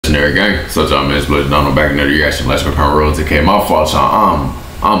legendary gang. Such y'all man, split down back another reaction. Let's go pound road to K. My fault, y'all.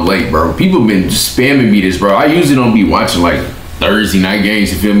 I'm late, bro. People been just spamming me this, bro. I usually don't be watching like Thursday night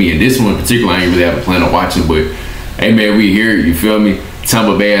games, you feel me? And this one in particular, I ain't really have a plan on watching, but hey man, we here, you feel me?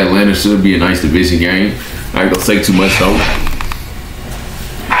 Tampa Bay, Atlanta should be a nice division game. I ain't gonna say too much though.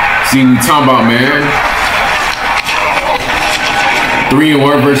 See what we talking about, man.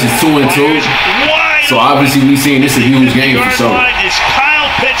 3-1 versus 2-2. So obviously we seen this a huge game for sure. Kyle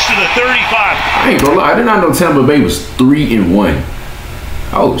pitched to the 35. I ain't gonna lie, I did not know Tampa Bay was 3-1.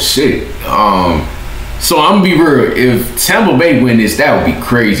 Oh shit. So I'm gonna be real. If Tampa Bay win this, that would be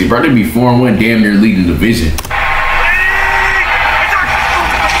crazy, bro. They'd be 4-1, damn near leading the division.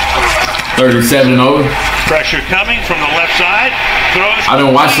 37-0. Pressure coming from the left side. Throws. I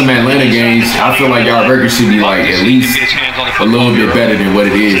don't watch some Atlanta games. I feel like y'all record should be like at least a little bit better than what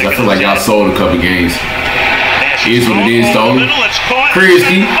it is. I feel like y'all sold a couple games. It is what it is, though.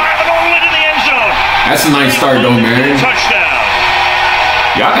 Crazy. That's a nice start, though, man. Touchdown.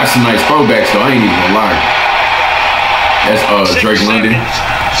 Y'all got some nice throwbacks, though. I ain't even gonna lie. That's Drake London.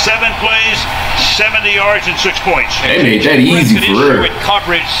 7 plays, 70 yards, and 6 points. They made that easy for real.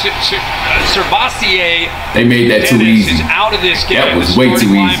 Coverage, Servassier. They made that too easy. Out of this game. That was way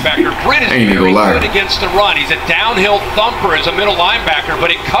too easy. Britt is I ain't very gonna lie. good against the run. He's a downhill thumper as a middle linebacker,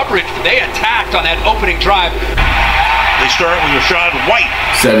 but in coverage, they attacked on that opening drive. They start with Rashad White.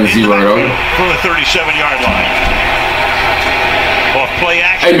 7-0 from the 37-yard line. Off play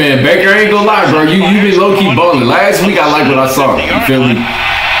action. Hey man, Baker, I ain't gonna lie, bro. You been low key balling. Last week I like what I saw. You feel me?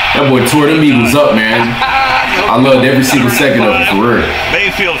 That boy tore them Eagles up, man. I loved every single second of it, for real.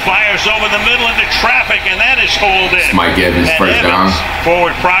 Mayfield fires over the middle into traffic, and that is hauled in. Mike Evans, first down.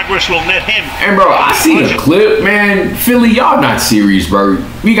 Forward progress will net him. And bro, I see a clip, man. Philly, y'all not serious, bro.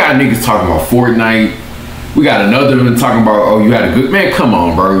 We got niggas talking about Fortnite. We got another one talking about, oh, you had a good man. Come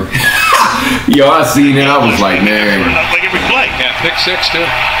on, bro. Yo, I seen it. I was like, man. Like every play. Yeah, pick 6 too.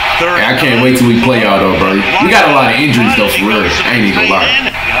 I can't wait till we play y'all though, bro. We got a lot of injuries though, for real. I ain't even gonna lie.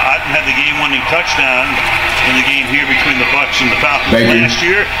 Otten had the game-winning touchdown in the game here between the Bucs and the Falcons last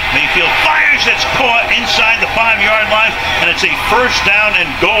year. Mayfield fires, it's caught inside the 5-yard line, and it's a first down and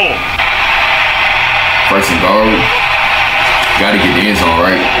goal. First and goal. Gotta get the end zone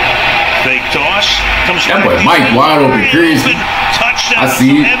right. Fake toss. Comes that boy Mike wide open, crazy. Touchdown. I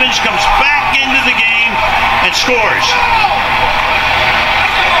see it. Evans comes back into the game and scores.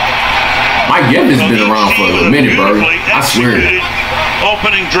 Mike Evans been around for a minute, bro. I swear.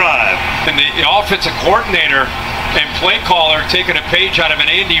 Opening drive. And the offensive coordinator and play caller taking a page out of an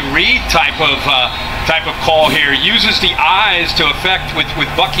Andy Reid type of call here. Uses the eyes to affect with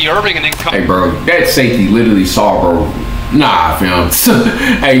Bucky Irving and then comes. Hey, bro, that safety literally saw, bro. Nah, fam.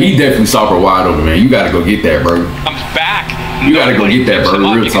 Hey, he definitely saw her wide open, man. You gotta go get that, bro. Comes back. You gotta go get that, bro.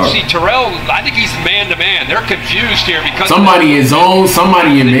 Real talk. You can see Terrell. I think he's man-to-man. They're confused here because somebody in zone,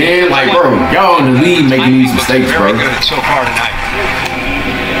 somebody in man. Like, bro, y'all in the league making these mistakes, bro. Very good so far tonight.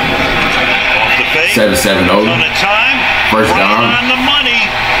 Off the fake. 7-7-0. On the time. First down. On the money.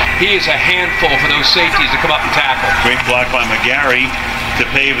 He is a handful for those safeties to come up and tackle. Great block by McGarry to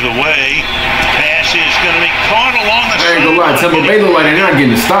pave the way. Pass is going to be caught along the I ain't gonna lie, Tampa Bay look like they're not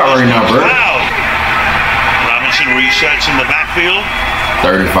getting a start right now, bro. Robinson resets in the backfield.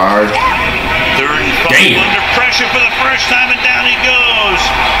 3rd and 5. 3rd and 5. Damn. Under pressure for the first time, and down he goes.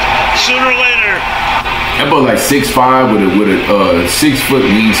 Sooner or later. That boy like 6'5" with a 6-foot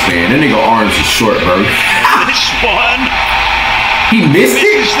wingspan. That nigga arms is short, bro. This one. He missed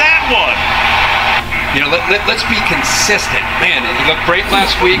it? That one. You know, let's be consistent. Man, he looked great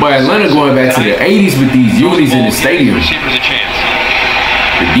last week. But Atlanta going back to the 80s with these unis in the stadium. Receivers a chance.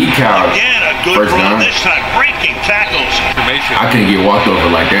 The decal. Again, a good run this time. Breaking tackles. I can't get walked over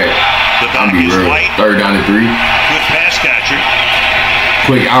like that. I'm be real. 3rd down and 3. Good pass catcher.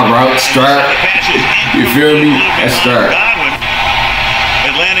 Quick out route, strike. You feel me? That's strike.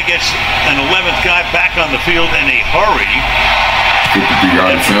 Atlanta gets an 11th guy back on the field in a hurry.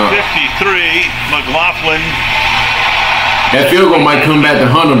 53-yard attempt. 53, McLaughlin. That field goal might come back to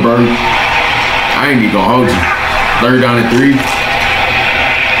hunt him, bro. I ain't even gonna hold you. 3rd down and 3.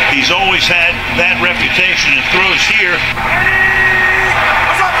 He's always had that reputation and throws here.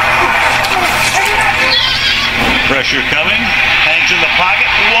 Pressure coming. Hangs in the pocket.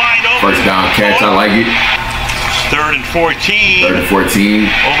 Wide open. First down catch. I like it. 3rd and 14. 3rd and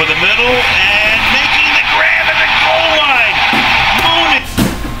 14. Over the middle and making the grab at the goal line.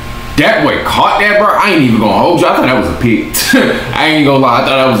 That boy caught that, bro. I ain't even gonna hold you. I thought that was a pick. I ain't gonna lie. I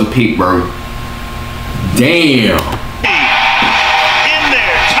thought that was a pick, bro. Damn. In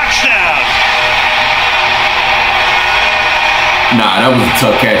there. Touchdown. Nah, that was a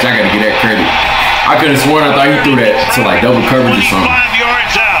tough catch. I got to get that credit. I could have sworn I thought he threw that to like double coverage or something. 5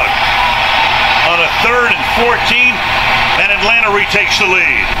 yards out on a 3rd and 14, and Atlanta retakes the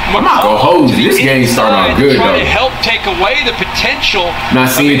lead. I'm not gonna hold you. This game started out good though. To help take away the potential. Not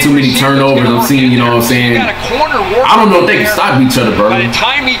seeing too many turnovers. I'm seeing, you know what I'm saying. Got a corner I don't know if they can stop each other, bro. By the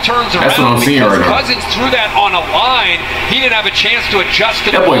time he turns around, that's what I'm seeing right now. Cousins threw that on a line. He didn't have a chance to adjust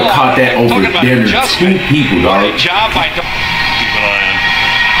to the ball. That boy caught that over there. 2 people, dog. Great job by. Keep an eye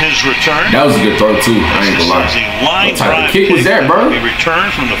on his return. That was a good throw too. I ain't gonna lie. What type of kick was that, bro? He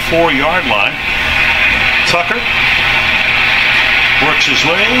returned from the 4-yard line. Tucker works his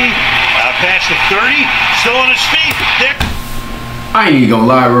way out past the 30, still on his feet. There. I ain't even gonna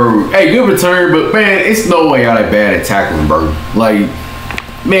lie, bro. Hey, good return, but man, it's no way y'all that bad at tackling, bro. Like,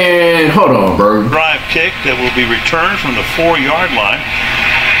 man, hold on, bro. Drive kick that will be returned from the 4-yard line.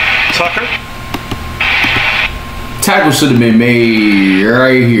 Tucker. Tackle should have been made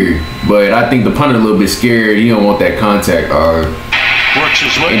right here, but I think the punter a little bit scared. He don't want that contact. Works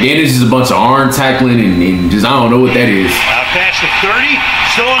his way. And then it's just a bunch of arm tackling and just I don't know what that is. Out past the 30,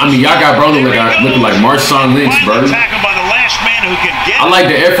 still on. I mean, y'all got brother looking like Marshawn Lynch, bro. Tackled by the last man who can get. I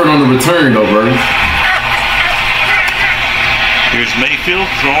like the effort on the return though, bro. Here's Mayfield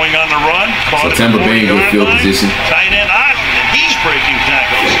throwing on the run. So Tampa Bay in good field position. Tight end Ott, and he's breaking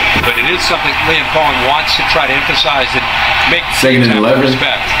tackles. But it is something Liam Cohen wants to try to emphasize and make 2nd and 11.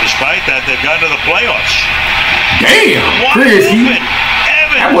 Respect. Despite that, they've gotten to the playoffs. Damn, Chris,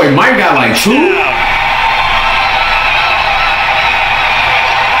 that boy Mike got like 2.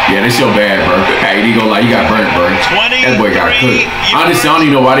 Yeah, that's your bad, bro. Hey, you gonna lie, you got burnt, bro. That boy got cooked. Honestly, I don't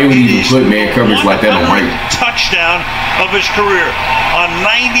even know why they would even put man coverage like that on Mike. Touchdown of his career on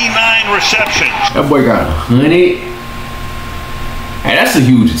 99 receptions. That boy got 100. Hey, that's a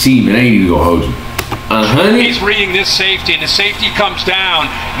huge achievement. I ain't even gonna hold you. 100. He's reading this safety, and the safety comes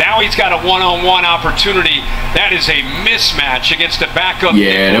down. Now he's got a one-on-one opportunity. That is a mismatch against a backup.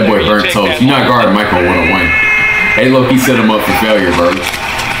 Yeah, that boy burnt toast. You're not guarding Mike on one-on-one. Hey, look, he set him up for failure, bro.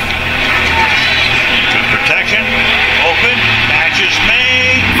 Protection, open, match is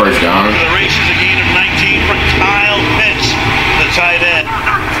made. First down. The race is a gain of 19 for Kyle Pitts, the tight end.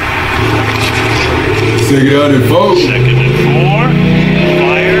 2nd and 4. 2nd and 4.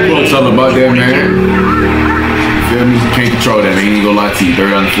 Fired. What's all about that, man? Feel me? You can't control that, man. You ain't gonna lie to you.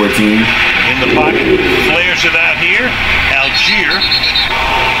 3rd on the 14. In the pocket, flares it out here. Algier.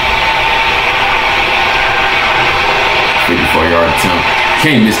 54-yard attempt.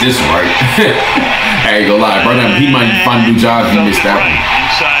 Can't miss this one, right? I ain't gonna lie, bro. He might find a new job if he missed that one.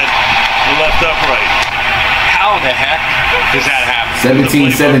 Inside the left upright. How the heck does that happen?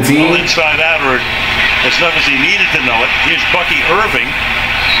 17-17. Inside out, or as much as he needed to know it. Here's Bucky Irving.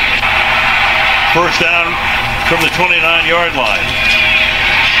 First down from the 29-yard line.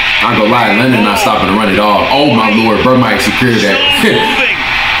 I'm gonna lie, London not stopping to run it all. Oh my lord, bro might secure that.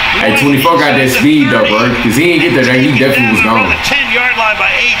 Hey, 24 got that speed though, bro. Because he ain't get there, he definitely was gone. The 10-yard line by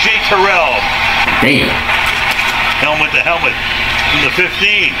A.J. Terrell. Damn. Helmet to helmet from the 15.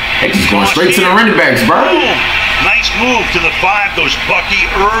 They just going straight to the running backs, bro. Boom. Nice move to the 5 goes Bucky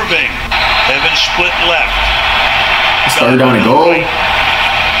Irving. Evans split left. 3rd down and goal.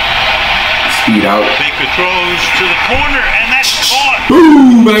 Speed out. Baker throws to the corner, and that's caught.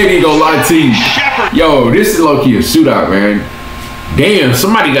 Boom, man, ain't gonna lie to you. Shepard. Yo, this is low-key a shootout, man. Damn,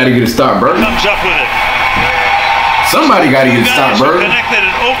 somebody got to get a stop, bro. Comes up with it. Somebody got to get a stop, bro. Connected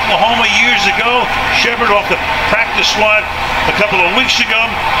in Oklahoma years ago. Shepard off the practice squad a couple of weeks ago.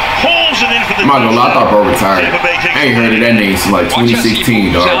 Pulls it in for the. I'm not gonna lie, I thought bro retired. I ain't heard of that name since like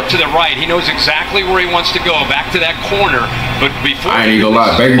 2016, dog. Out to the right, he knows exactly where he wants to go, back to that corner. But before I ain't even gonna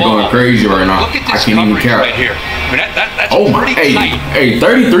lie, Baker going crazy right now. Look at this I can't even count. right here. I mean, that's oh my, pretty tight. Hey,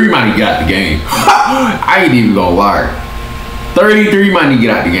 33 might get out the game. I ain't even gonna lie. 33 might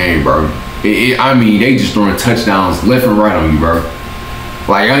get out the game, bro. I mean, they just throwing touchdowns left and right on you, bro.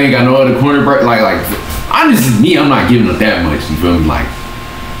 Like, I ain't got no other corner, bro. Like, honestly, me, I'm not giving up that much. You feel me? Like,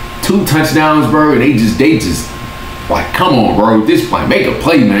 2 touchdowns, bro. They just, like, come on, bro. This like, make a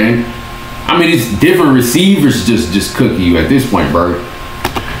play, man. I mean, it's different receivers just cooking you at this point, bro.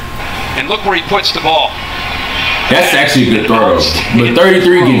 And look where he puts the ball. That's actually a good throw, but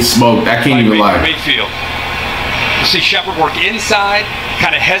 33 getting smoked. I can't even lie. Mayfield. You see Shepard work inside,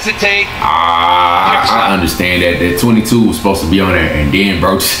 kind of hesitate. I understand that. That 22 was supposed to be on there, and then,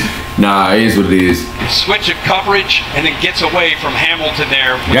 bro, nah, it is what it is. Switch of coverage, and then gets away from Hamilton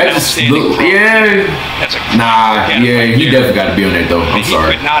there. That just look, yeah. That's a yeah, he definitely got to be on that, though. I'm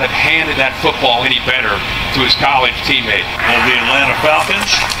sorry. He could not have handed that football any better to his college teammate. Of the Atlanta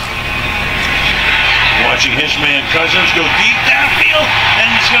Falcons. Watching his man Cousins go deep downfield, and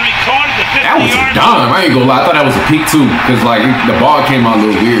he's going to be caught at the 50-yard line. That was a dime. I ain't gonna lie. I thought that was a pick too, because like the ball came out a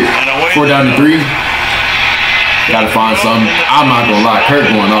little weird. 4 down to 3. Gotta find something. I'm not gonna lie. Kurt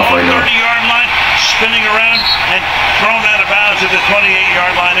going off right now. 30-yard line, spinning around and thrown out of bounds at the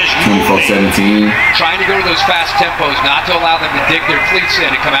 28-yard line is 24-17. Trying to go to those fast tempos, not to allow them to dig their cleats in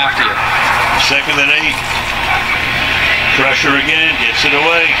and come after you. 2nd and 8. Pressure again, gets it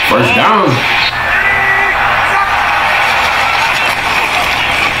away. First down.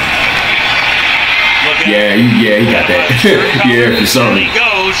 Yeah, he got that. Yeah, for sure. He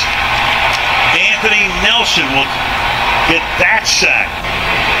goes. Anthony Nelson will get that sack.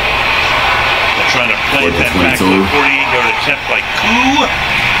 They're trying to play that back to the 48-yard attempt by Koo.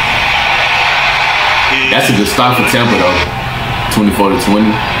 That's a good stop for Tampa, though.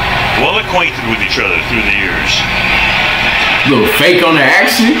 24-20. Well acquainted with each other through the years. Little fake on the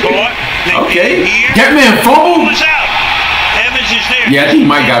action. Caught. Okay. That man fumbled. Evans is there. Yeah, I think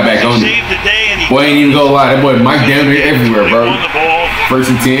Mike got back on it. Boy, ain't even gonna lie. That boy Mike down there everywhere, bro.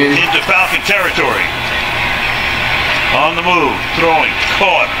 First and 10. Into Falcon territory. On the move, throwing,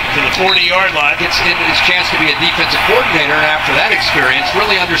 caught to the 40-yard line. Gets into his chance to be a defensive coordinator, and after that experience,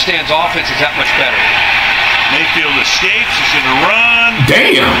 really understands offenses that much better. Mayfield escapes. He's going to run.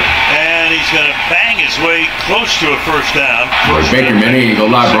 Damn. And he's going to bang his way close to a first down. Boy, Baker, man, he ain't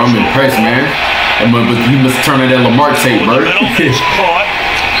gonna lie, bro. I'm impressed, man. But he must turn on that Lamar tape, bro. It's caught.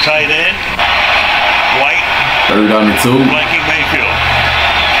 Tight end. White. 3rd down and 2. Blanking Mayfield.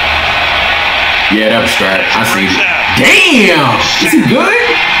 Yeah, that was straight. I see it. Damn! Is he good?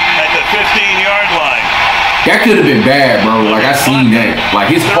 At the 15-yard line. That could have been bad, bro. Like, I seen that.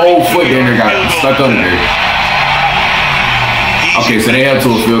 Like, his whole foot down there got stuck under there. Okay, so they have to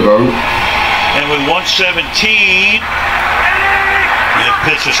a field goal. And with 1:17, the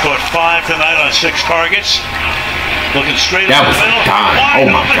pitch has scored 5 tonight on 6 targets. Looking straight up the middle. Oh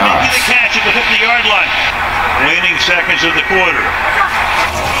my God. The catch at the 50-yard line. Waning seconds of the quarter.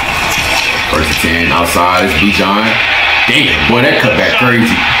 1st and 10 outside. It's Bijan. Damn, boy, that cut back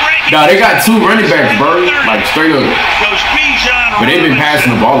crazy. Nah, they got 2 running backs, bro. Like straight up. But they've been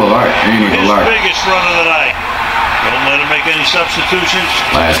passing the ball a lot. I ain't even gonna lie. Biggest run of the night. Don't let him make any substitutions.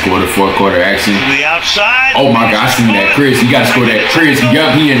 Last quarter, 4th quarter action. To the outside. Oh my God, I seen that Chris. You gotta score that Chris.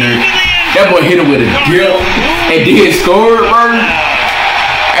 Yup, he in there. That boy hit him with a dip and did score, bro.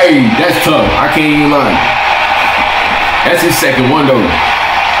 Hey, that's tough. I can't even lie. That's his 2nd one though.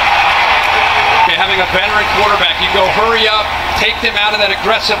 Having a veteran quarterback, you go hurry up, take them out of that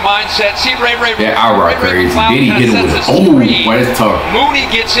aggressive mindset. See Ray. That outright crazy. Then he hit him with a boy, that's tough. Mooney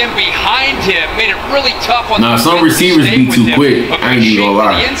gets in behind him, made it really tough on. Nah, some receivers be too quick. I ain't even gonna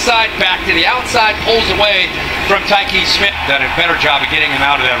lie. The inside back to the outside, pulls away from Tyke Smith. Done a better job of getting him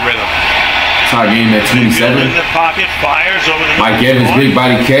out of that rhythm. Tie game at 27. In the pocket, fires over the Mike Evans, big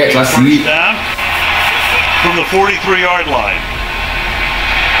body catch. I see it. From the 43-yard line.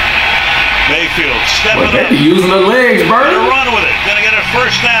 Mayfield stepping up. They be using their legs, bro. Gonna run with it. Gonna get a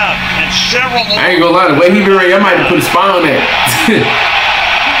first down and several more. I ain't gonna lie, the way he been ready, I might have put a spy on that.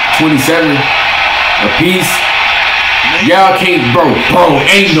 27 apiece. Y'all can't, bro,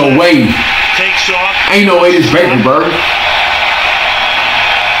 ain't no way. Takes off. Ain't no way this Baker, bro.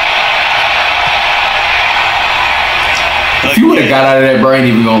 If you would have got out of that, bro, I ain't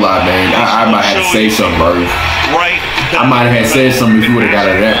even gonna lie, man. I might have to say something, bro. Right. I might have had said something if you would have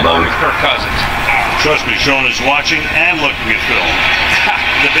got out of that, bro. Trust me, Sean is watching and looking at film.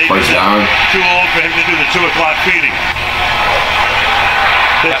 The baby's too old for him to do the 2 o'clock feeding.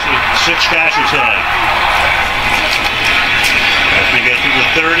 Pitch with 6 catches tonight. As we get to the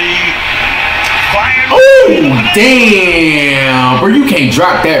 30. Fire. Oh, damn. Bro, you can't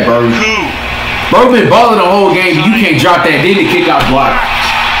drop that, bro. Bro been balling the whole game. You can't drop that. Then the kickout block.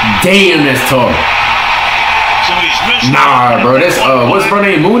 Damn, that's tough. Nah, bro, that's what's her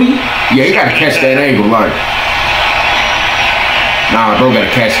name, Mooney? Yeah, you gotta catch that angle, like. Nah, bro,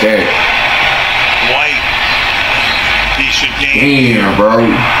 gotta catch that. White, decent game. Damn, bro.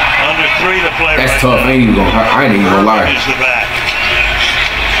 Under 3 to play. That's tough. I ain't even gonna lie. The back.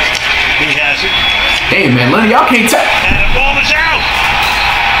 He has it. Damn, man, Lenny, y'all can't tell. And the ball is out.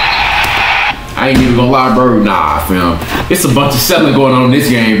 I ain't even gonna lie, bro. Nah, fam. It's a bunch of selling going on in this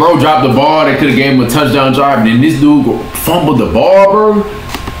game. Bro dropped the ball. They could have gave him a touchdown drive. And then this dude fumbled the ball, bro.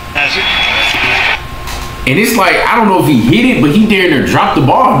 Has it. And it's like, I don't know if he hit it, but he damn near dropped the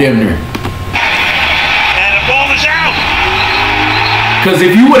ball damn near. And the ball is out. Because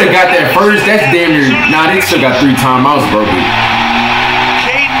if you would have got that first, that's damn near. Nah, they still got 3 timeouts, bro.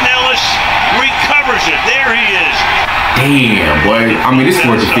 Caden Ellis recovers it. There he is. Damn, boy. I mean, this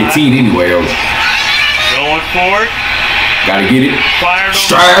scored to 15 anyway, though. Going forward. Gotta get it. Fired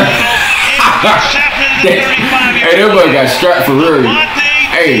Strap. Hey, that boy got strapped for real.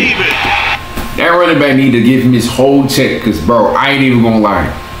 Hey, that running back need to give him his whole check, cause bro, I ain't even gonna lie.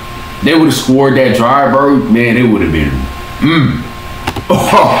 They would have scored that drive, bro. Man, it would have been. The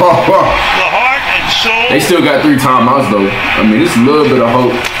heart and soul. They still got 3 timeouts though. I mean, it's a little bit of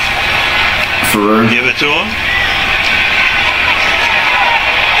hope for real. Give it to him.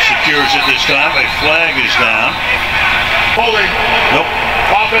 Secures it this time. A flag is down. Holding. Nope.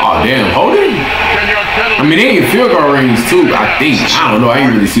 Oh damn, holding. I mean, they in field goal range too. I think. I don't know. I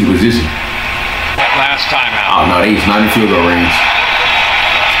didn't really see the position. Last time Oh out. no, they not in field goal range.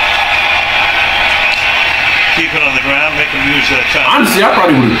 Keep it on the ground. Make them use that time. Honestly, I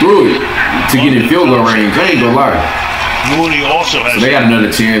probably would have threw it to get in field goal range. I ain't gonna lie. Mooney also has. So they got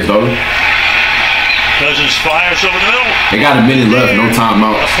another chance though. Cousins fires over the middle. They got a minute left, no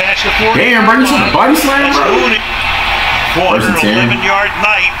timeout. A pass to 40. Damn, bro, you trying to body slam, That's bro? Mooney. 411-yard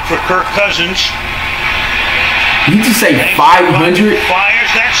night for Kirk Cousins. Did you just say 500?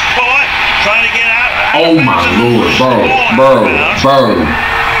 Fires. That's caught. Trying to get out. Oh my lord, bro.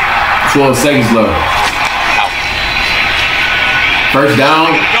 12 seconds left. First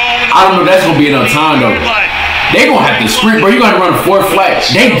down. I don't know if that's gonna be enough time though. They gonna have to sprint, bro. You gotta run a 4 flat.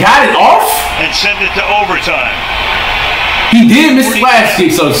 They got it off. And send it to overtime. He did miss his last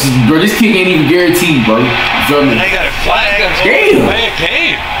kick, so bro, this kick ain't even guaranteed, bro. You feel me? They got a flag. Damn.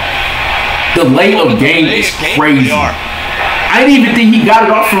 Delay of game is crazy. I didn't even think he got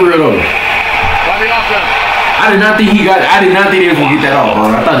it off for real though. I did not think he was gonna get that off,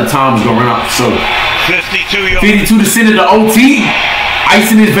 bro. I thought the time was gonna run out. So 52 yards. 52 to send it to OT.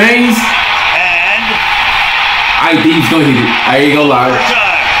 Ice in his veins. And I think he's gonna hit it. I ain't gonna lie. overtime.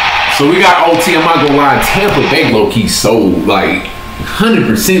 So we got OT. I'm not gonna lie. Tampa Bay low key sold, like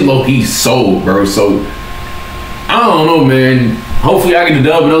 100% low key sold, bro. So I don't know, man. Hopefully I get the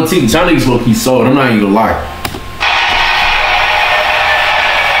dub in OT. Y'all niggas low key sold. I'm not even gonna lie.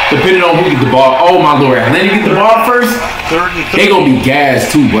 Depending on who get the ball. Oh my lord. And then you get the ball first. They gonna be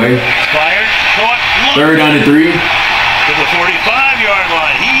gassed too, boy. Fired. Caught. Third down and 3. To the 45-yard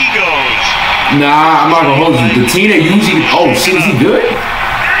line. He goes. Nah, I'm not gonna hold you. The team that usually, oh shit, is he good?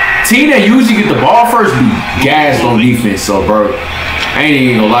 Team that usually get the ball first be gassed on defense. So, bro, I ain't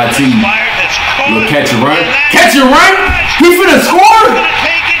even gonna lie to you. Little catch and run. Catch and run? He finna score?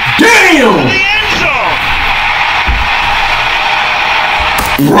 Damn!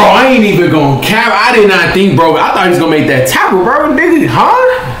 Bro, I ain't even gonna cap. I did not think, bro. I thought he was gonna make that tackle, bro. Nigga, huh?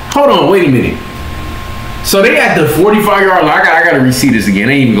 Hold on, wait a minute. So they at the 45-yard line. I gotta re-see this again.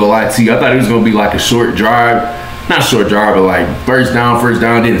 I ain't even gonna lie to you. I thought it was gonna be like a short drive. Not short drive, but like first down,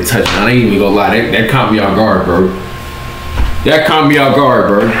 then a touchdown. I ain't even gonna lie. That caught me off guard, bro. That caught me off guard,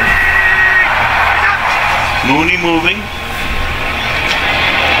 bro. Mooney moving.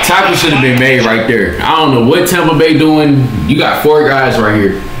 Tackle should have been made right there. I don't know what Tampa Bay doing. You got 4 guys right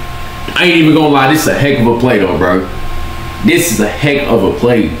here. I ain't even gonna lie. This is a heck of a play, though, bro. This is a heck of a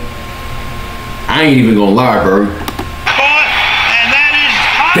play. I ain't even gonna lie, bro.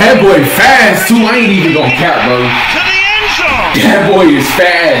 That boy fast too. I ain't even gonna cap, bro. To the end zone. That boy is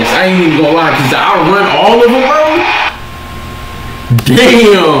fast. I ain't even gonna lie, cause I run all of them, bro.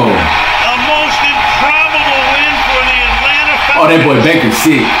 Damn. A most improbable win for the Atlanta Falcons. Oh, that boy Baker's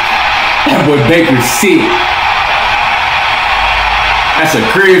sick. That boy Baker's sick. That's a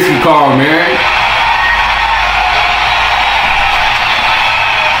crazy call, man.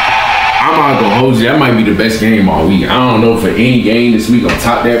 I'm not gonna hold you. That might be the best game all week. I don't know for any game this week on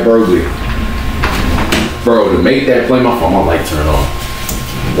top that, bro. But bro, to make that play, my phone, my light turn on.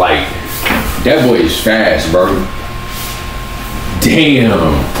 Like, that boy is fast, bro.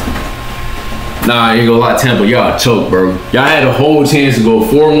 Damn. Nah, I ain't gonna lie, Tampa, y'all choke, bro. Y'all had a whole chance to go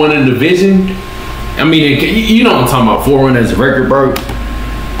 4-1 in the division. I mean, you know what I'm talking about, 4-1 as a record, bro.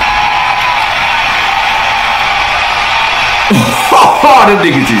 Oh, them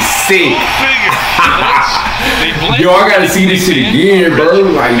niggas is sick. Yo, I gotta see this shit again, bro.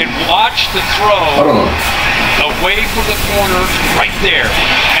 Like, and watch the throw. Hold on. Away from the corner, right there,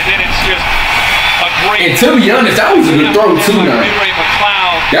 and then it's just a great. And to be honest, that was a good throw too. Now,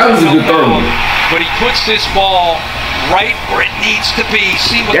 that was a good throw. But he puts this ball right where it needs to be.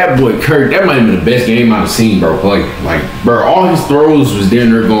 See what that boy Kurt. That might have been the best game I've seen, bro. Play like, bro, all his throws was there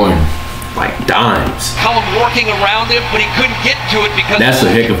going like dimes. Cullen working around him, but he couldn't get to it because that's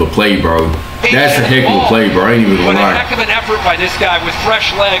a heck of a play, bro. That's a heck of a play, bro. I ain't even gonna lie. But a heck of an effort by this guy with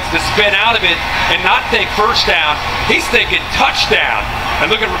fresh legs to spin out of it and not think first down. He's thinking touchdown.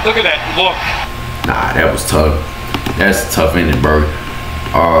 And look at that look. Nah, that was tough. That's tough, ain't it, bro?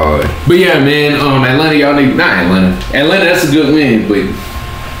 But yeah, man, Atlanta, y'all niggas, not Atlanta. Atlanta, that's a good win, but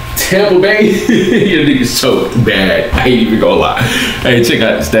Tampa Bay, your niggas choked bad. I ain't even gonna lie. Hey, check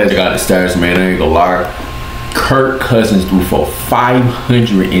out the stats. I got the stats, man. I ain't gonna lie. Kirk Cousins threw for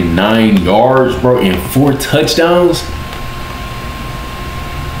 509 yards, bro, and 4 touchdowns.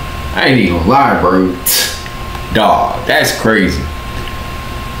 I ain't even gonna lie, bro. Dog, that's crazy.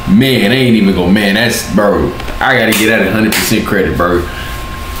 Man, I ain't even gonna, man, that's, bro, I gotta get that 100% credit, bro.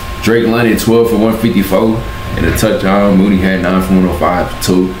 Drake London 12 for 154 and a touchdown. Mooney had 9 for 105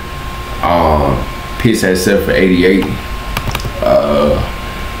 too. Pitts had 7 for 88.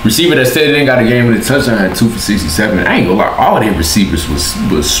 Receiver that stayed in got a game with a touchdown, had 2 for 67. I ain't gonna lie, all of their receivers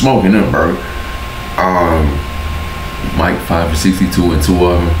was smoking them, bro. Mike 5 for 62 and 2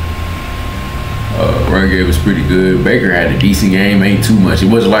 of them. Run game was pretty good. Baker had a decent game, ain't too much. It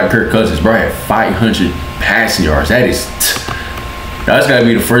wasn't like Kirk Cousins, bro. Had 500 passing yards. That's gotta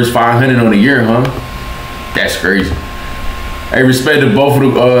be the first 500 on the year, huh? That's crazy. Hey, respect to both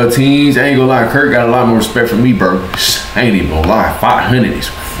of the teams. I ain't gonna lie, Kirk got a lot more respect for me, bro. I ain't even gonna lie, 500 is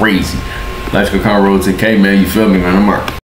crazy. Let's go, Road to K, man. You feel me, man? I'm out.